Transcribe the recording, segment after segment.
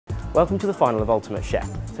Welcome to the final of Ultimate Chef.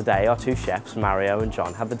 Today our two chefs, Mario and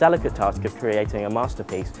John, have the delicate task of creating a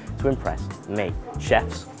masterpiece to impress me.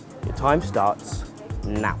 Chefs, your time starts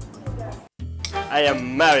now. I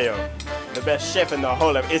am Mario, the best chef in the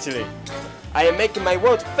whole of Italy. I am making my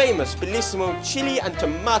world famous bellissimo chili and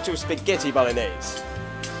tomato spaghetti bolognese.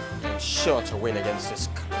 I'm sure to win against this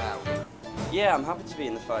clown. Yeah, I'm happy to be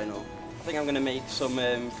in the final. I think I'm going to make some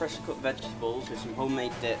freshly cut vegetables with some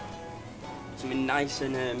homemade dip. Something nice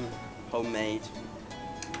and homemade.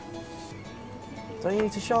 Don't you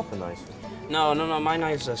need to sharpen those? No, my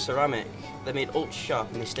knives are ceramic. They're made ultra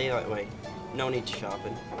sharp and they stay that way. No need to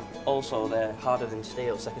sharpen. Also, they're harder than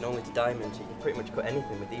steel, second only to diamond, so you can pretty much cut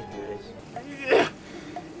anything with these beauties.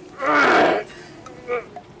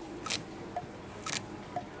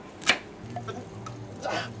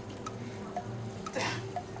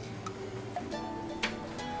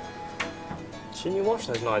 Shouldn't you wash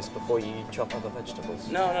those knives before you chop other vegetables?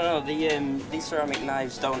 No. These ceramic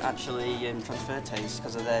knives don't actually transfer taste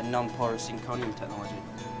because of their non-porous Zirconium technology.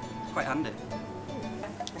 It's quite handy.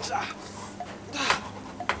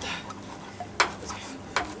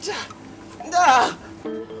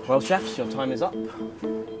 Well, chefs, your time is up.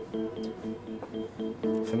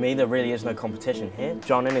 For me, there really is no competition here.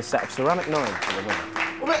 John and his set of ceramic knives are the winner.